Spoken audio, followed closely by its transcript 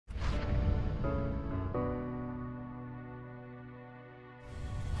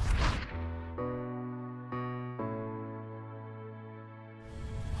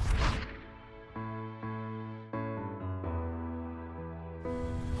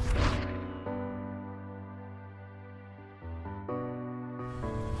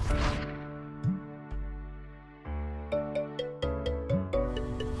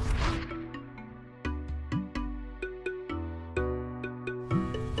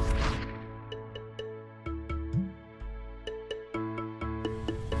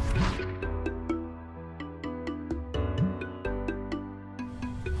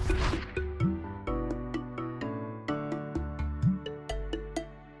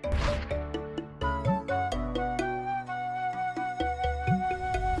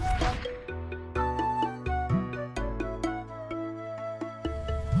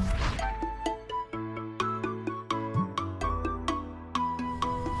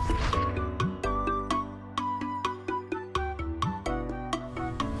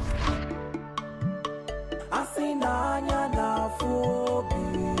Asinanya na fobi,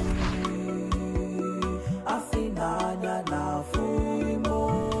 asinanya na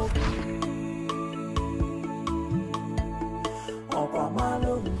fuimobi. Opa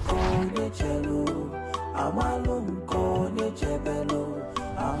malum konye chelo, amalum konye chebelo,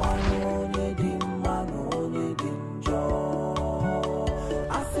 amalone dimano dimjo.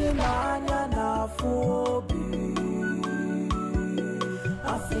 Asinanya na fobi,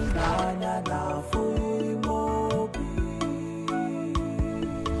 asinanya na fuimobi.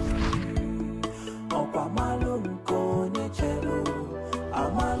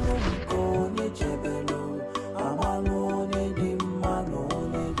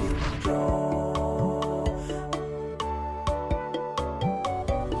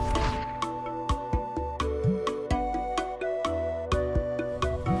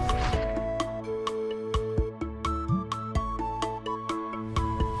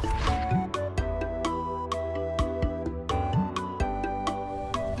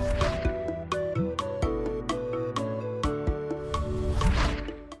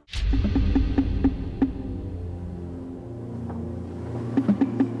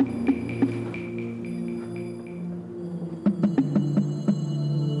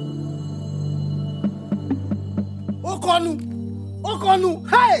 Okonu,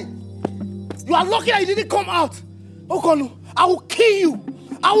 hey! You are lucky I didn't come out. Okonu, I will kill you.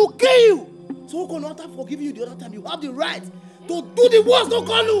 I will kill you. So Okonu, after forgiving you the other time, you have the right to do the worst,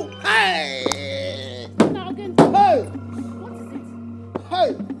 Okonu. Hey! Now again. Hey! What is it?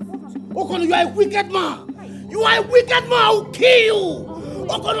 Hey! Okonu, you are a wicked man. Hey. You are a wicked man. I will kill you.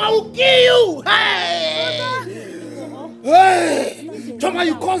 Okonu, I will kill you. Hey! Hey! Choma,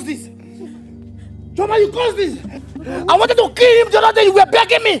 you caused this. Choma, you caused this. I wanted to kill him the other day. You were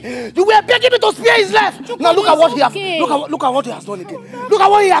begging me. You were begging me to spare his life. Now look at what he has. Look at what he has done again. Look at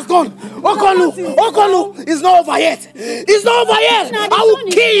what he has done. Okonu, it's not over yet. It's not over yet. I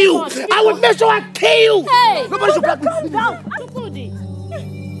will kill you. I will make sure I kill you. Hey, nobody should grab me. Calm down. Chukwudi.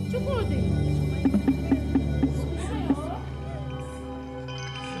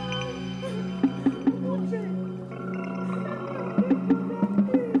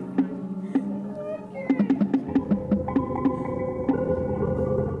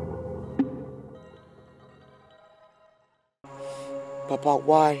 Papa,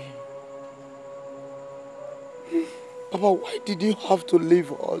 why? Papa, why did you have to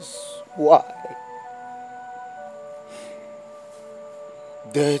leave us? Why?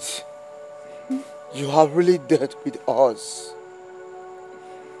 Dad, you have really dealt with us.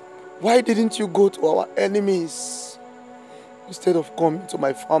 Why didn't you go to our enemies instead of coming to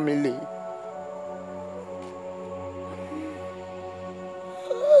my family?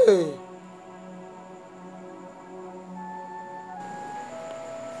 Hey.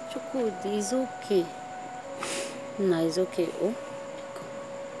 It's okay. No, it's okay. Oh,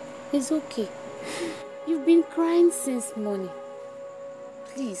 it's okay. You've been crying since morning.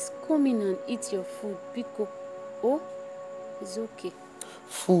 Please come in and eat your food, Biko. Oh, it's okay.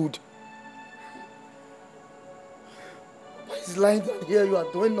 Food? Why is lying down here? You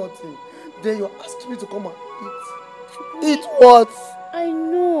are doing nothing. Then you're asking me to come and eat. Eat what? I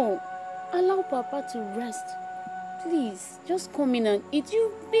know. Allow Papa to rest. Please, just come in and eat.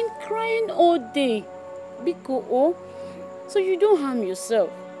 You've been crying all day. Biko, oh, so you don't harm yourself.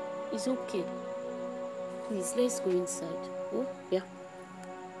 It's okay. Please, let's go inside. Oh, yeah.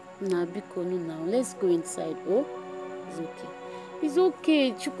 Nah, Biko, no, now. Let's go inside. Oh, it's okay. It's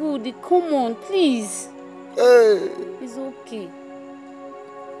okay, Chukwudi. Come on, please. Hey. It's okay.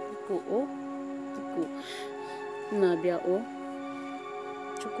 Biko, oh, Biko. Nadia, oh,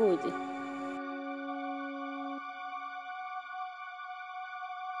 Chukwudi.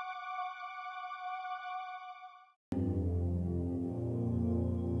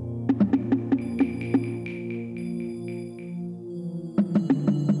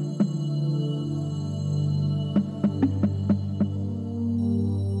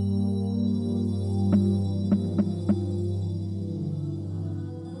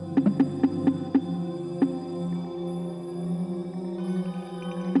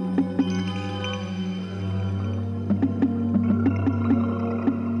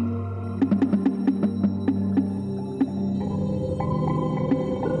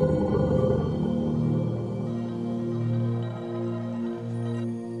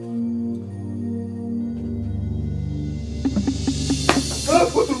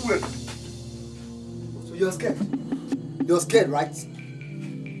 You're scared, right?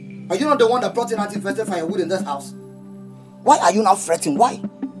 Are you not the one that brought in anti-infested firewood in this house? Why are you now fretting? Why?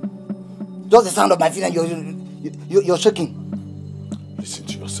 Just the sound of my feet and you're shaking. Listen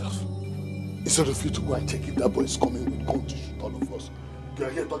to yourself. Instead of you to go and check if that boy is coming with gun to shoot all of us. You are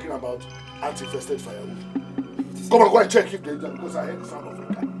here talking about anti-infested firewood. Come on, go and check if they do, because I heard the sound of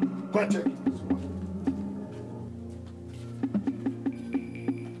a car. Go and check it.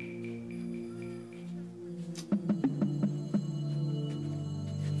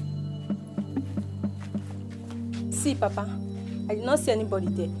 See, Papa, I did not see anybody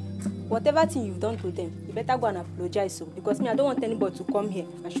there. Whatever thing you've done to them, you better go and apologize so, because me, I don't want anybody to come here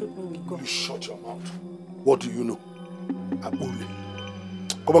and shoot me with gun. You shut your mouth. What do you know? Abule.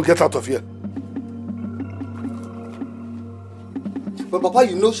 Come on, get out of here. But Papa,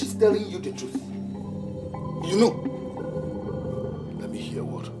 you know she's telling you the truth. You know. Let me hear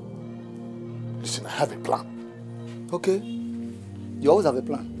what. Listen, I have a plan. Okay. You always have a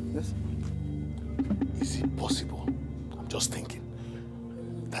plan. Yes. Is it possible? I'm just thinking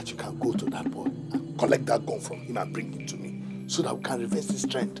that you can go to that boy and collect that gun from him and bring it to me so that we can reverse this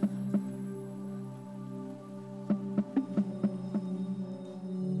trend.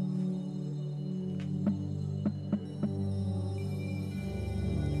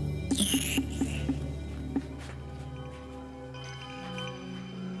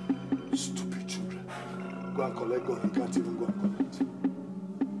 Stupid children. Go and collect gun, you can't even go and collect.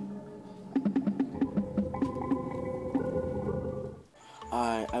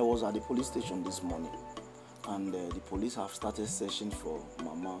 I was at the police station this morning, and the police have started searching for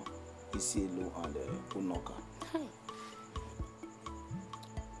Mama, Ini Edo, and Unoka. Hi.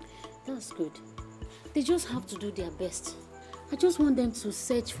 That's good. They just have to do their best. I just want them to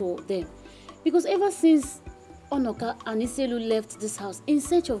search for them. Because ever since Unoka and Ini Edo left this house in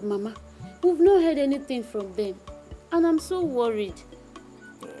search of Mama, we've not heard anything from them. And I'm so worried.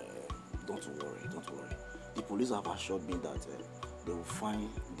 Don't worry, don't worry. The police have assured me that they will find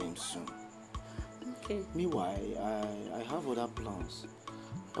them soon. Okay. Meanwhile, I have other plans.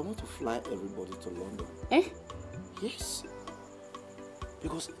 I want to fly everybody to London. Eh? Yes.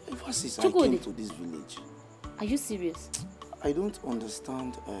 Because ever since I came to this village... Are you serious? I don't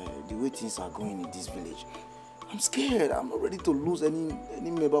understand the way things are going in this village. I'm scared. I'm not ready to lose any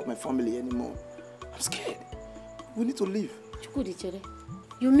member of my family anymore. I'm scared. We need to leave.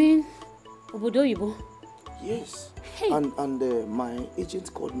 You mean Obodo Ibo? Yes. Hey. And my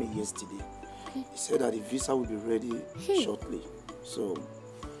agent called me yesterday. He said that the visa will be ready shortly. So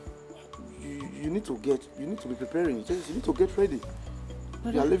you need to be preparing. You need to get ready.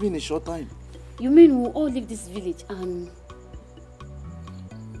 You are leaving in a short time. You mean we'll all leave this village and...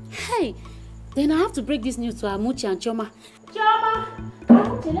 Hey! Then I have to break this news to Amuchi and Choma. Choma!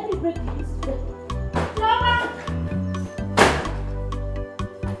 Amuchi, let me break the news to them. Choma!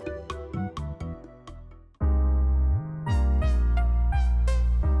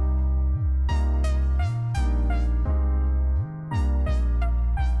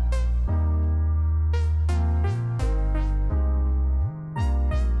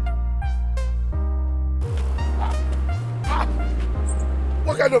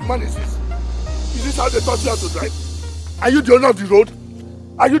 What kind of man is this? Is this how they taught you how to drive? Are you the owner of the road?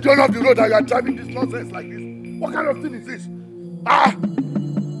 Are you the owner of the road that you are driving this nonsense like this? What kind of thing is this?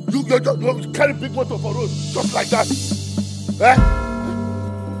 You carry big motor for road just like that. Eh?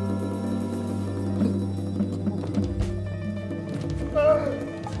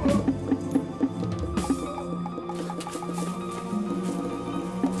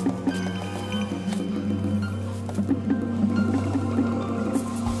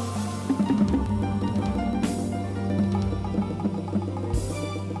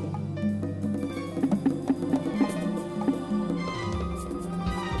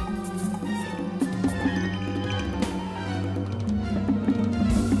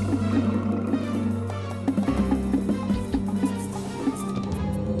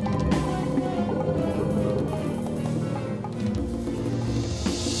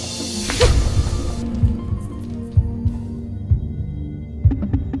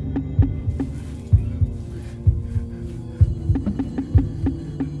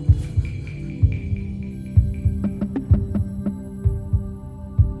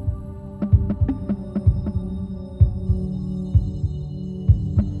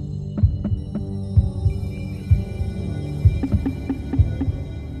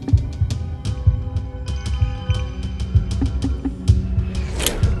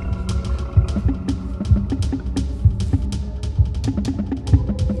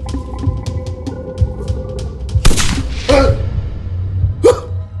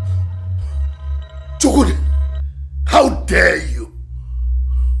 dare you?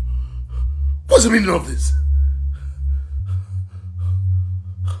 What's the meaning of this?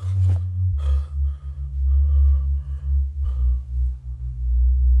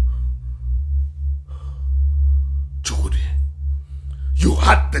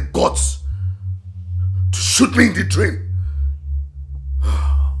 had the guts to shoot me in the train.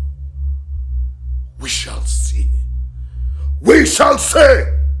 We shall see. We shall see.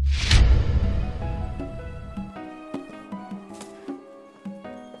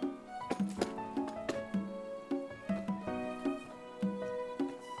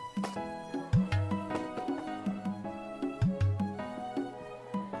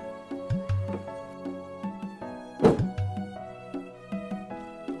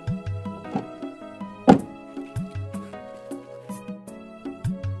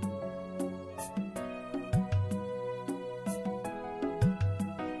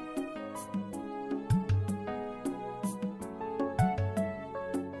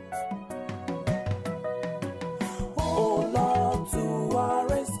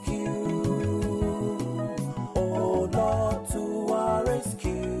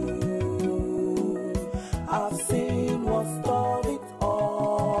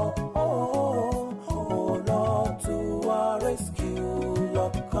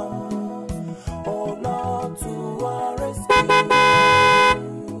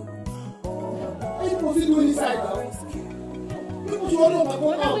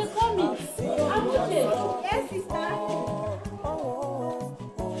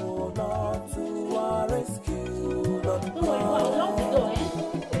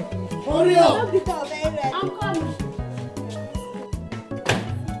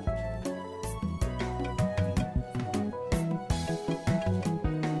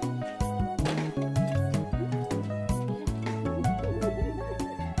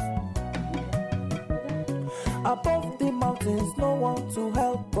 Above the mountains, no one to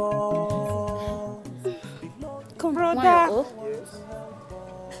help us. Brother,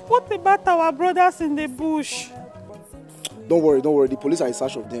 what about our brothers in the bush? Don't worry. The police are in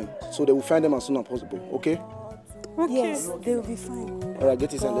search of them. So they will find them as soon as possible, okay? Okay. Yes, they will be fine. Alright,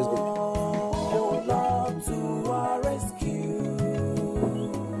 get inside, let's go. Oh Lord, to our rescue.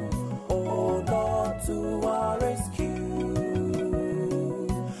 Oh Lord, to our rescue.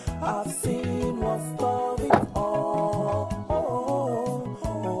 I've seen what's of it all.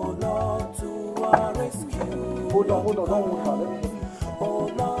 Oh Lord, to our rescue. Hold on, don't hold on. Oh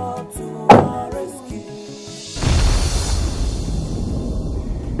Lord, to our rescue.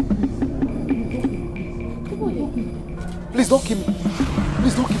 Please don't kill me.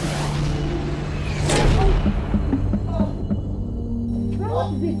 Please don't kill me.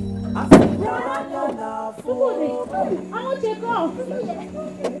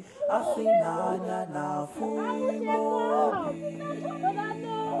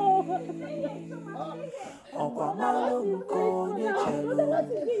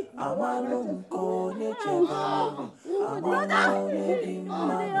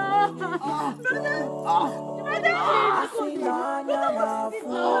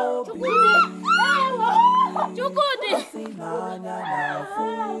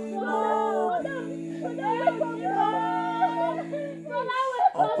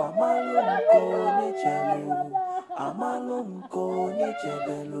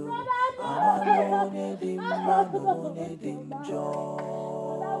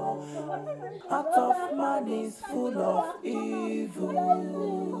 Heart of man is full of evil.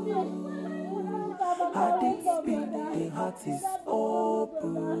 Had it been, the heart is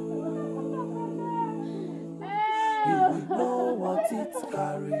open. You will know what it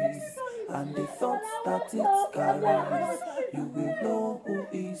carries and the thoughts that it carries. You will know who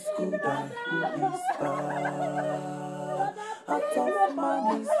is good and who is bad. Heart of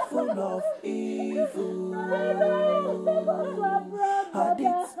man is full of evil. Had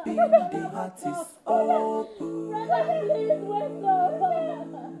it been, the heart is open.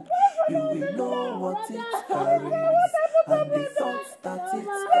 You will know what it carries and the thoughts that it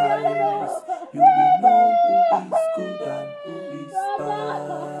carries. You will know who is good and who is bad.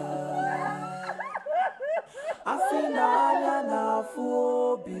 Asinanya na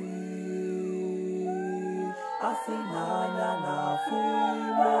fuobi. Asinanya na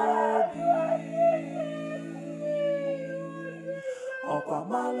fuimobi. Okwa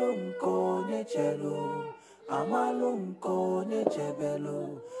malunko nechelo. Amalunko nechebelo.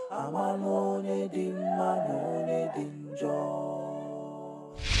 Amalo ne dimano ne dinjo.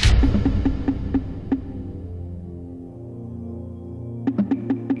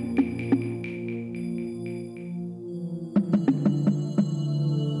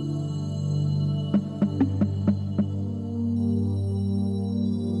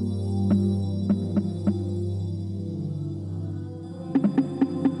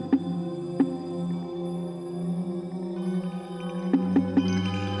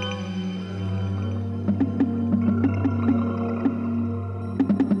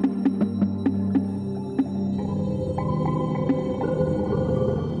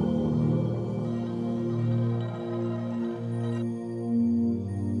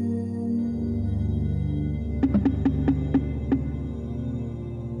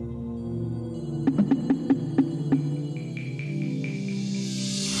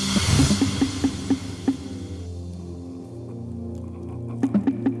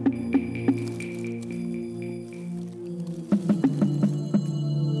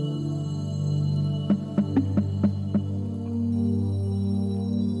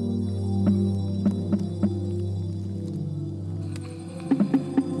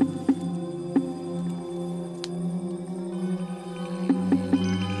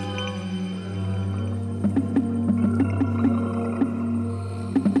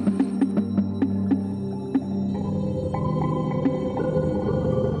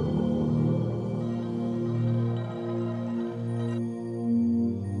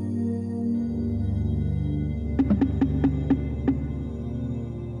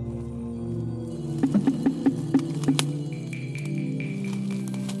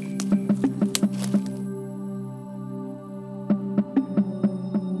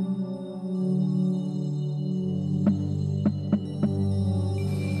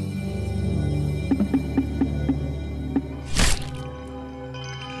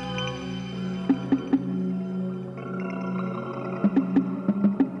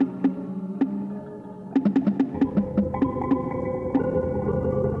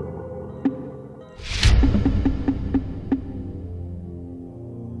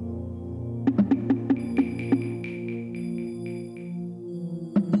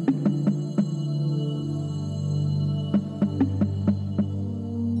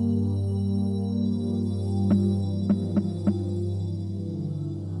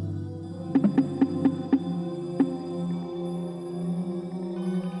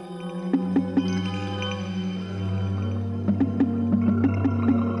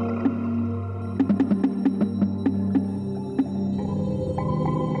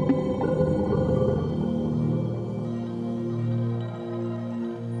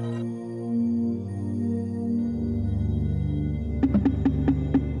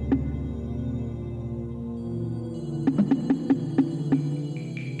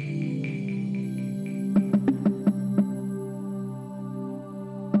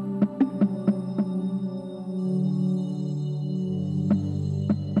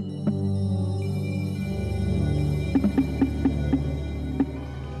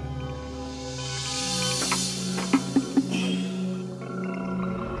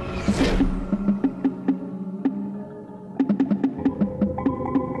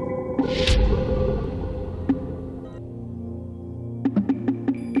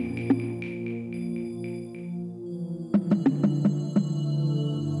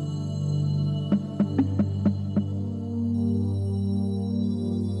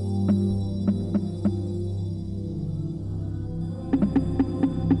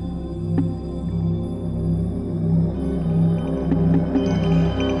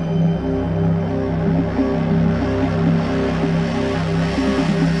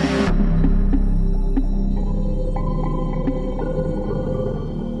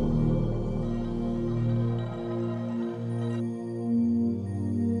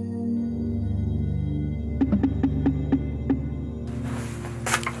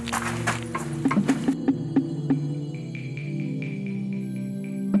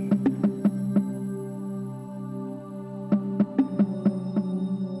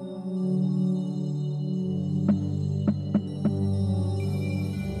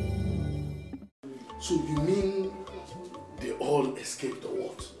 So you mean they all escaped or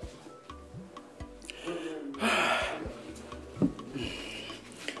what?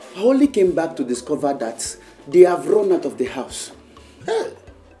 I only came back to discover that they have run out of the house. Hey.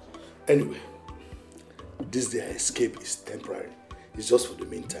 Anyway, this their escape is temporary. It's just for the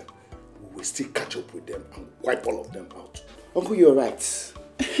meantime. We will still catch up with them and wipe all of them out. Uncle, you're right.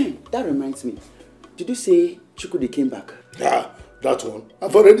 That reminds me. Did you say Chukwudi came back? Yeah, that one.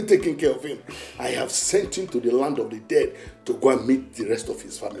 I've already taken care of him. I have sent him to the land of the dead to go and meet the rest of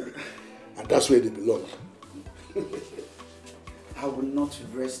his family. And that's where they belong. I will not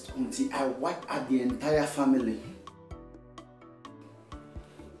rest until I wipe out the entire family.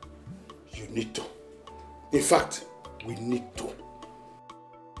 You need to. In fact, we need to.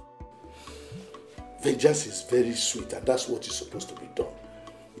 Vengeance is very sweet, and that's what is supposed to be done.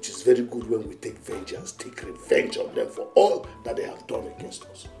 It is very good when we take vengeance, take revenge on them for all that they have done against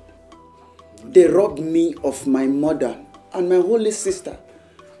us. They robbed me of my mother and my holy sister.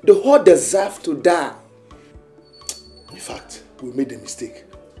 They all deserve to die. In fact, we made a mistake.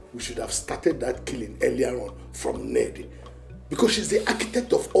 We should have started that killing earlier on from Nadia, because she's the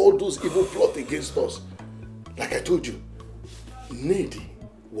architect of all those evil plots against us. Like I told you, Nadia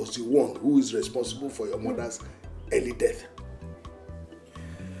was the one who is responsible for your mother's early death.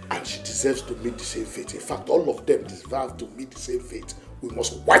 And she deserves to meet the same fate. In fact, all of them deserve to meet the same fate. We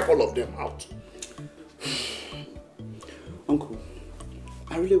must wipe all of them out. Uncle,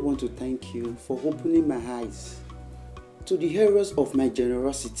 I really want to thank you for opening my eyes to the heroes of my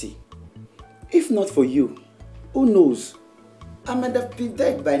generosity. If not for you, who knows? I might have been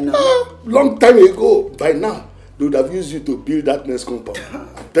dead by now. Long time ago, by now, they would have used you to build that next compound.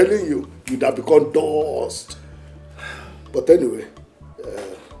 I'm telling you, you'd have become dust. But anyway,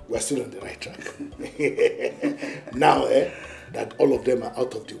 we're still on the right track. Now, that all of them are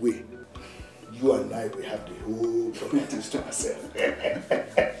out of the way, you and I will have the whole properties to ourselves.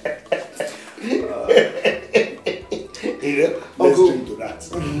 Let's drink to that.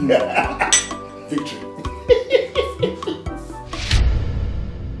 Victory.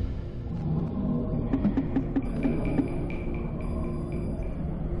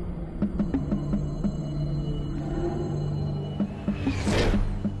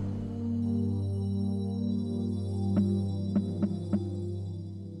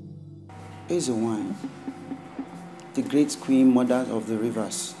 Wine, the great queen mother of the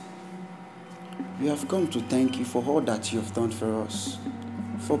rivers. We have come to thank you for all that you have done for us,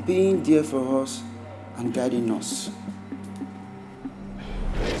 for being there for us and guiding us.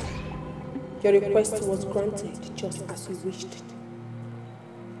 Your request was granted just as you wished.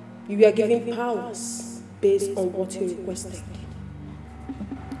 You were given powers based on what you requested.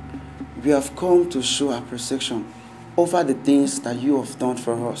 We have come to show appreciation over the things that you have done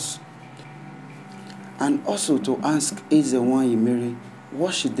for us, and also to ask Eze-Nwanyị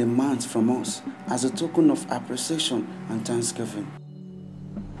what she demands from us as a token of appreciation and thanksgiving.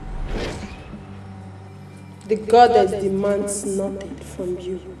 The goddess demands nothing from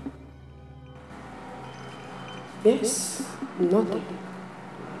you. Yes, nothing.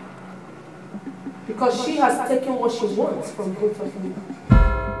 Because she has taken what she wants from both of you.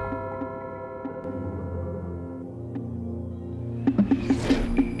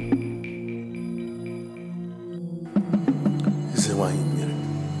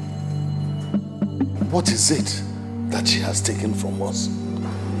 What is it that she has taken from us?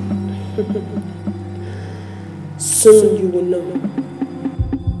 Soon you will know.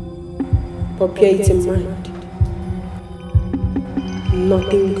 But bear it in mind.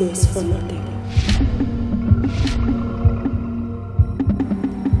 Nothing goes for nothing.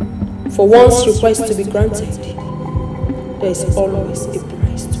 For one's request to be granted, there is always a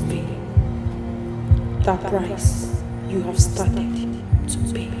price to pay. that price you have started to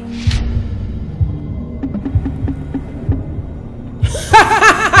pay.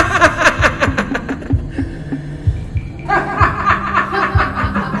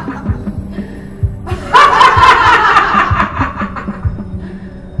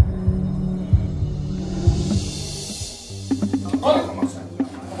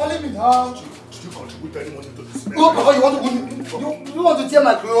 You want to tear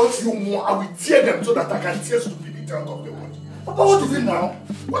my clothes? I will tear them so that I can tear stupidity out of the world. Papa, what is it now?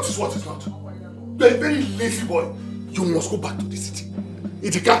 What is not? You're a very lazy boy. You must go back to the city.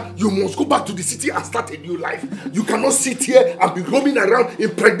 Idika, you must go back to the city and start a new life. You cannot sit here and be roaming around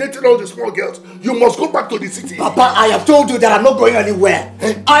impregnating all the small girls. You must go back to the city. Papa, I have told you that I'm not going anywhere.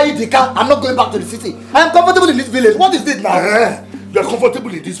 Idika, I'm not going back to the city. I am comfortable in this village. What is it now? You are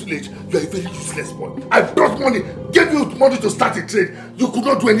comfortable in this village. You are a very useless boy. I brought money, gave you money to start a trade. You could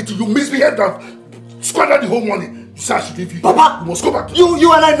not do anything. You misbehaved and squandered the whole money. You said I should leave you. Papa, you must go back.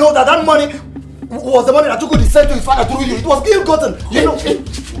 You and I know that money was the money that Chukwudi sent to his father through you. It was ill-gotten. You know.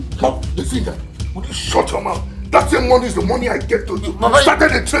 The thing that, would you shut your mouth? That same money is the money I gave to you. I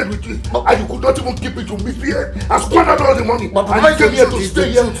started a trade with you, and you could not even keep it to misbehave. I squandered all the money. And you came here to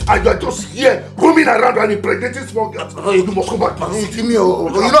stay here, and you are just here roaming around and impregnating small girls. You must go back to the city. You know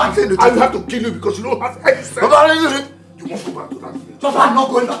I'm saying the truth. I will have to kill you because you don't have any sense. You must go back to that village. Papa, I'm not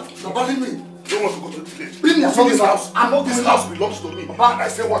going back. Papa, leave me. You don't want to go to the village. Leave me at this house. I'm not going back. This house belongs to me. Papa, and I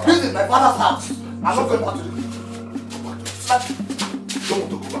say what? This is my father's house. I'm not going back to the village. You don't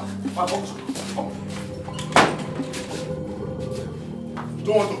want to go back.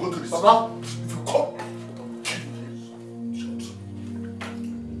 Don't want to go to this. Papa? If you come.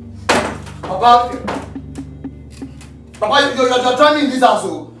 Papa, you're trying me in this house,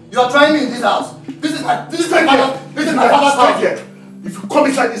 oh. You are trying me in this house. This is my father's house. If you come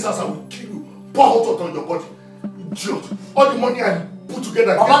inside this house, I will kill you. Pour hot water on your body. Idiot. All the money I put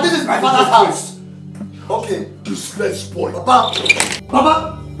together. Papa, this is my father's house. Okay. Useless boy. Papa,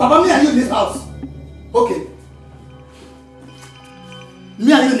 me and you in this house. Okay.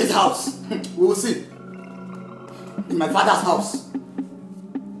 Me and you in this house. We will see. In my father's house.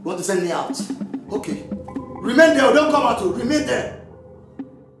 You want to send me out? Okay. Remain there, don't come out. Remain there.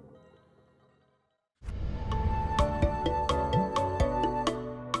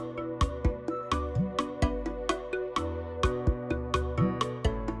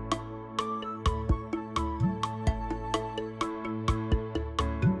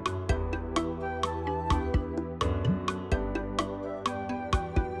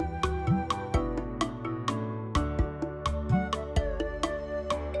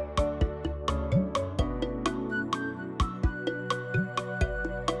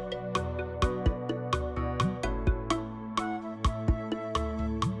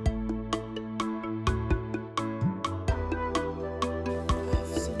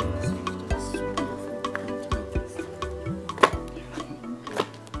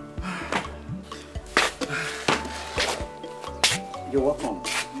 You're welcome.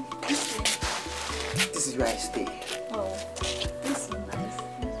 This is where I stay. Oh, this is nice.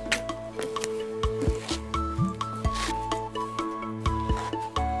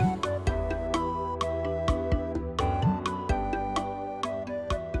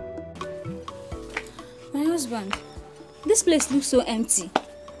 My husband, this place looks so empty.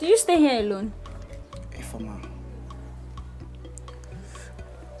 Do you stay here alone? Ifama,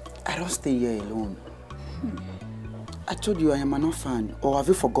 I don't stay here alone. I told you I am an orphan, or have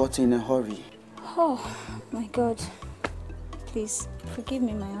you forgotten in a hurry? Oh, my God. Please, forgive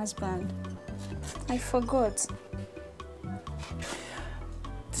me, my husband. I forgot.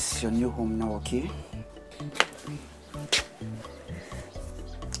 This is your new home now, okay?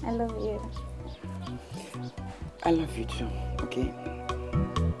 I love you. I love you too, okay?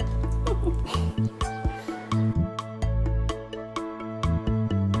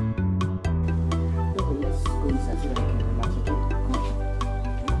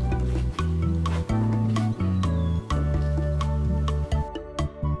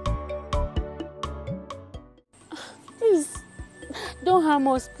 Don't harm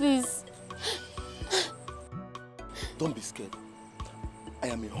us, please. Don't be scared. I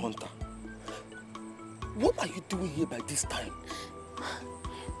am a hunter. What are you doing here by this time?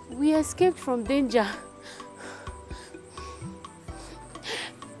 We escaped from danger.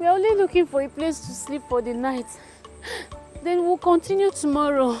 We are only looking for a place to sleep for the night. Then we'll continue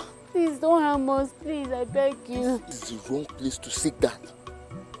tomorrow. Please don't harm us, please, I beg you. This is the wrong place to seek that.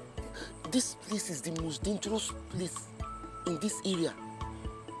 This place is the most dangerous place in this area.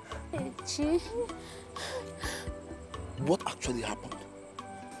 Chi? What actually happened?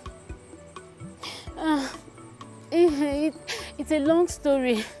 It's a long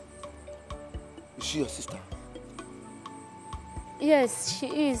story. Is she your sister? Yes, she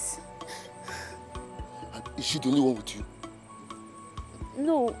is. And is she the only one with you?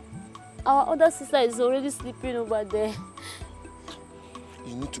 No, our other sister is already sleeping over there.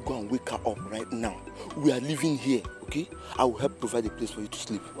 You need to go and wake her up right now. We are living here, okay? I will help provide a place for you to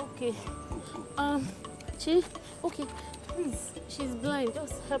sleep. Okay. Go. Okay, please. She's blind.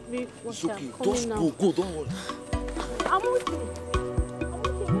 Just help me watch her. It's okay. Coming Just now. go, don't worry. I'm okay.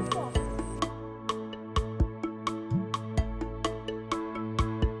 Let's go.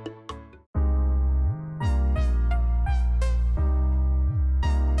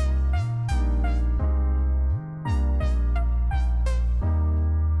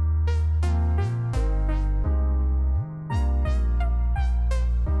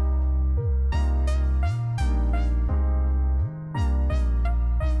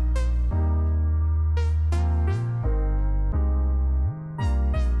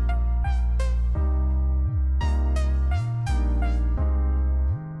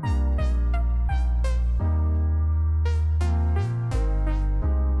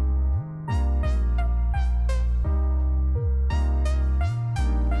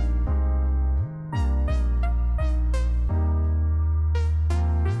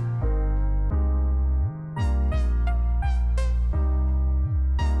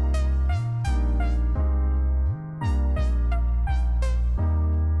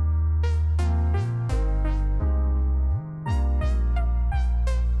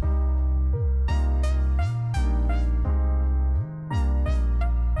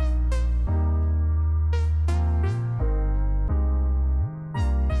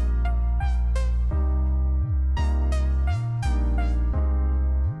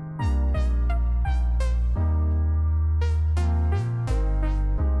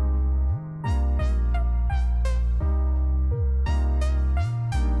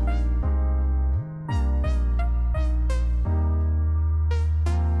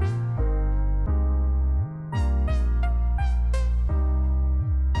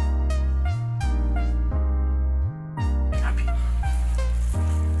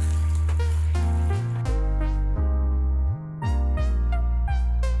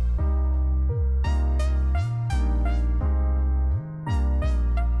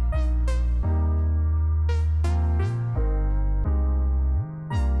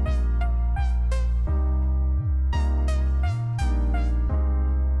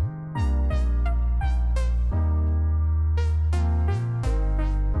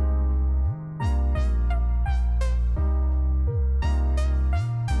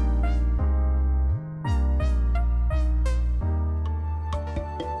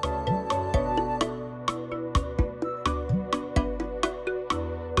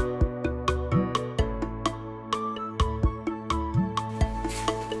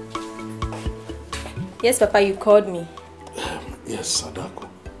 Yes, Papa, you called me. Yes, Sadako.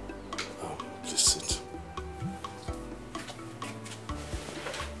 Please sit.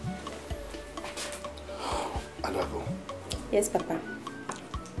 Adako. Yes, Papa.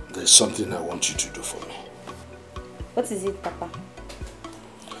 There's something I want you to do for me. What is it, Papa?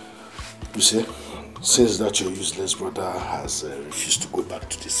 You see, since that your useless brother has refused to go back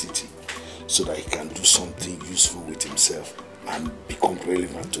to the city so that he can do something useful with himself and become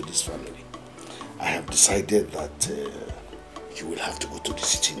relevant to this family, I have decided that you will have to go to the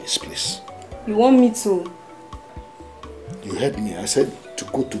city in his place. You want me to? You heard me. I said to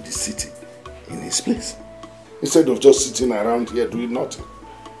go to the city in his place. Instead of just sitting around here doing nothing.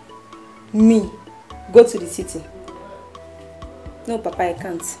 Me? Go to the city? No, Papa, I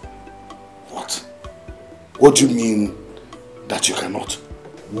can't. What? What do you mean that you cannot?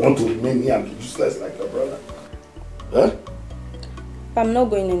 You want to remain here and be useless like your brother? Huh? I'm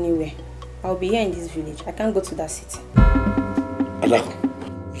not going anywhere. I'll be here in this village. I can't go to that city. Adako,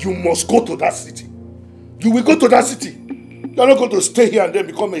 you must go to that city. You will go to that city. You're not going to stay here and then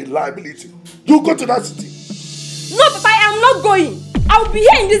become a liability. You go to that city. No, Papa, I'm not going. I'll be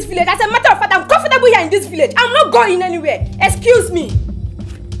here in this village. As a matter of fact, I'm comfortable here in this village. I'm not going anywhere. Excuse me.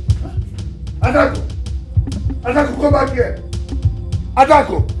 Adako! Adako, come back here.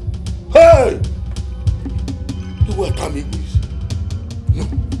 Adako! Hey! You were coming with. No.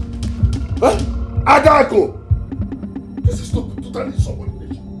 Huh? Adako! This is totally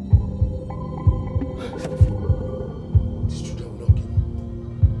insubordination. These children will not kill me.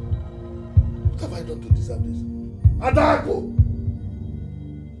 What have I done to deserve this? Adako!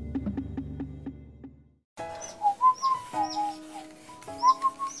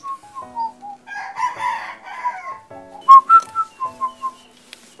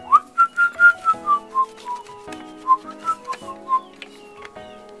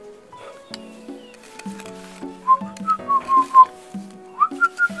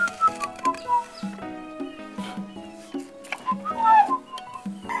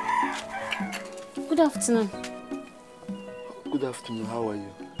 Good afternoon. Good afternoon, how are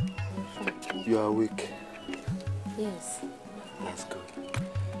you? You are awake? Yes. That's good.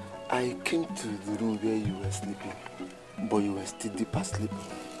 I came to the room where you were sleeping, but you were still deep asleep.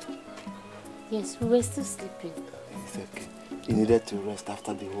 Yes, we were still sleeping. It's okay. You needed to rest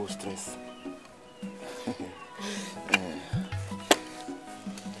after the whole stress.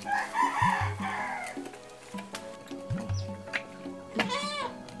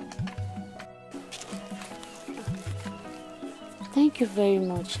 Thank you very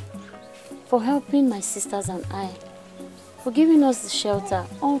much for helping my sisters and I, for giving us the shelter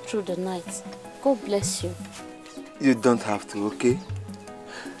all through the night. God bless you. You don't have to, okay?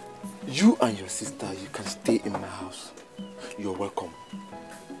 You and your sister, you can stay in my house. You're welcome.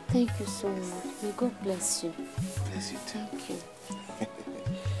 Thank you so much. May God bless you. Bless you too. Thank you.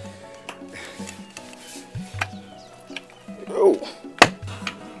 Oh.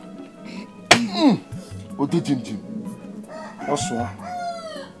 What did Jim? Also,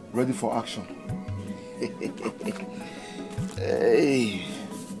 ready for action. Hey.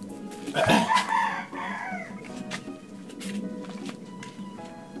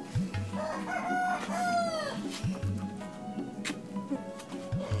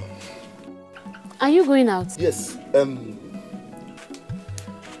 Are you going out? Yes.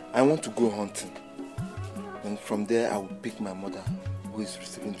 I want to go hunting. And from there, I will pick my mother, who is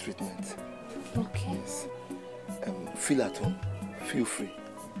receiving treatment. Okay. Yes. Feel at home. Feel free.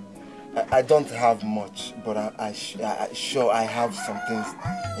 I don't have much, but I sure I have some things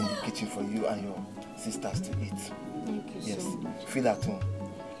in the kitchen for you and your sisters to eat. Thank you yes. so much. Feel at home.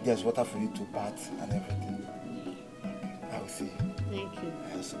 There's water for you to bath and everything. I will see you. Thank you.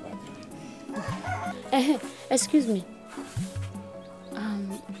 I also bath. Excuse me.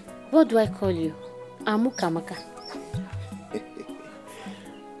 What do I call you? Amukamaka.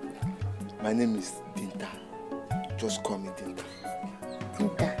 My name is Dinta. Just call me Dinta.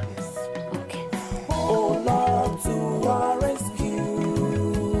 Dinta? Yes. Okay. Oh Lord, to our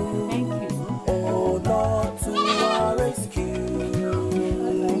rescue. Thank you. Oh Lord, to our rescue.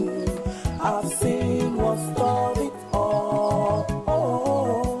 I've seen what's of it all.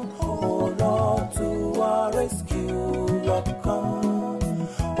 Oh Lord, to our rescue. Lord, come.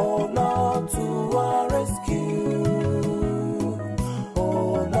 Oh Lord, to our rescue.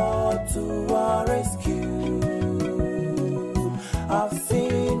 Oh Lord, to our rescue. I've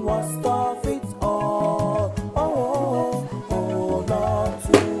seen what's of it all. Oh Lord,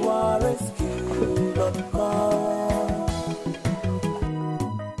 to our rescue. Lord, come.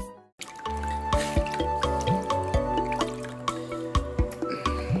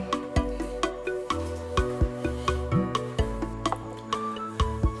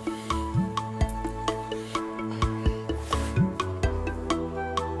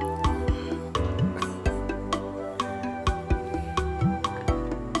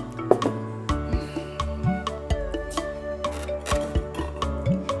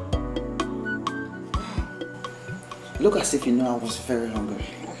 Look as if you know I was very hungry.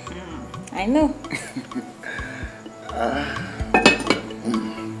 I know.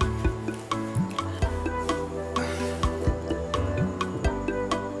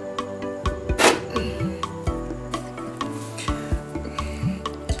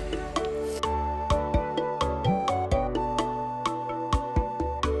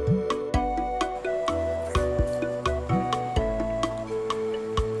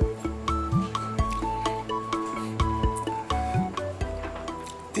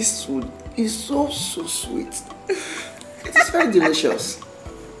 This food is so sweet. It is very delicious.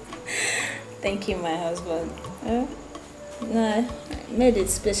 Thank you, my husband. No, I made it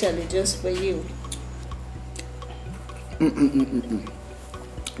specially just for you.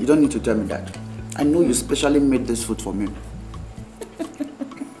 You don't need to tell me that. I know you specially made this food for me.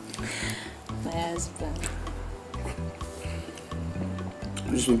 My husband.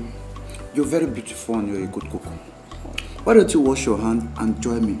 You see, you're very beautiful and you're a good cook. Why don't you wash your hand and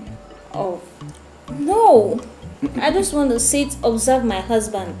join me? Oh, no. I just want to sit, observe my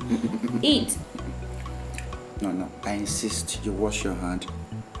husband eat. No. I insist you wash your hand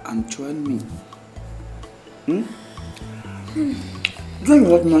and join me. Don't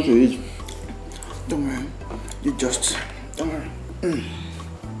want me to eat. Don't worry. Don't worry.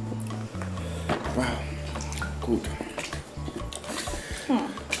 Wow. Good.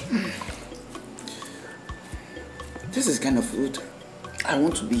 This is kind of food I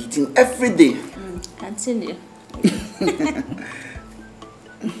want to be eating every day. Continue.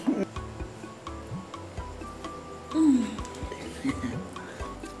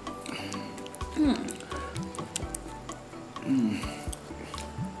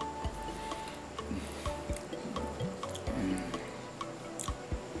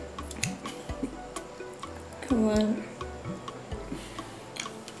 Owen.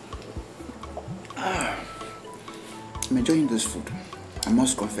 I'm enjoying this food. I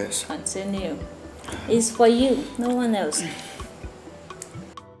must confess. Continue. It's for you, no one else.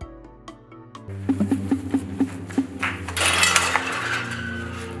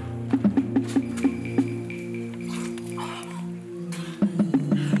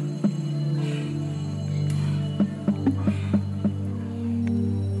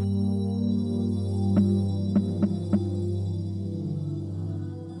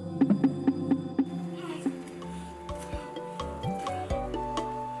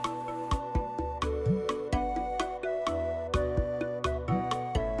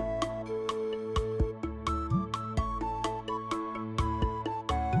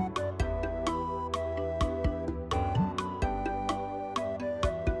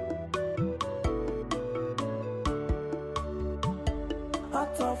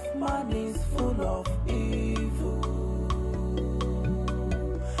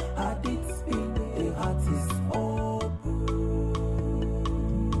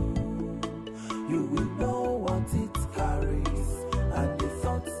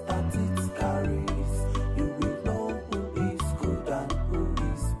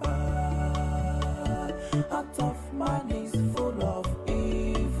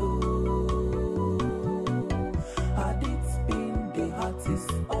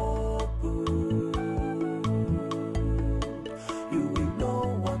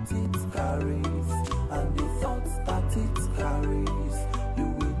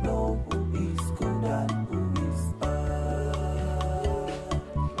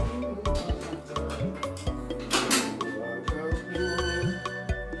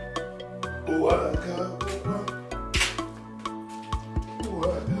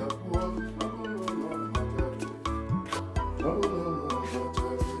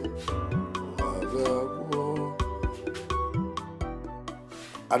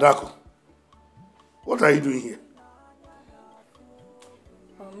 Adako, what are you doing here?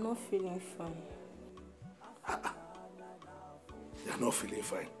 I'm not feeling fine. You're not feeling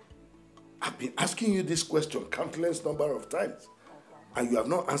fine. I've been asking you this question countless number of times, and you have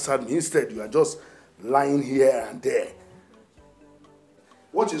not answered me. Instead, you are just lying here and there.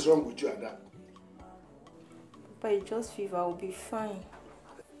 What is wrong with you, Adako? Papa, it's just fever. I'll be fine.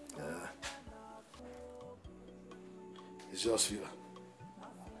 It's just fever.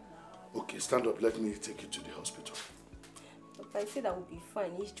 Okay, stand up. Let me take you to the hospital. Papa, I said I will be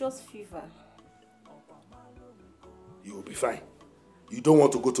fine. It's just fever. You will be fine. You don't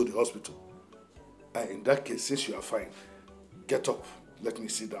want to go to the hospital. And in that case, since you are fine, get up. Let me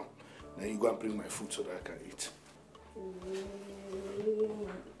sit down. Then you go and bring my food so that I can eat.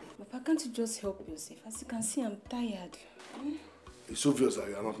 Papa, can't you just help yourself? As you can see, I'm tired. It's obvious that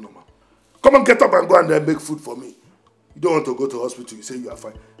you are not normal. Come on, get up and go and then make food for me. You don't want to go to the hospital. You say you are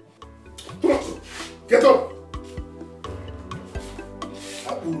fine. Come on, get up.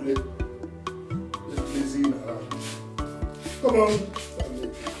 Come on.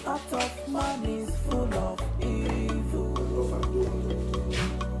 Out of money.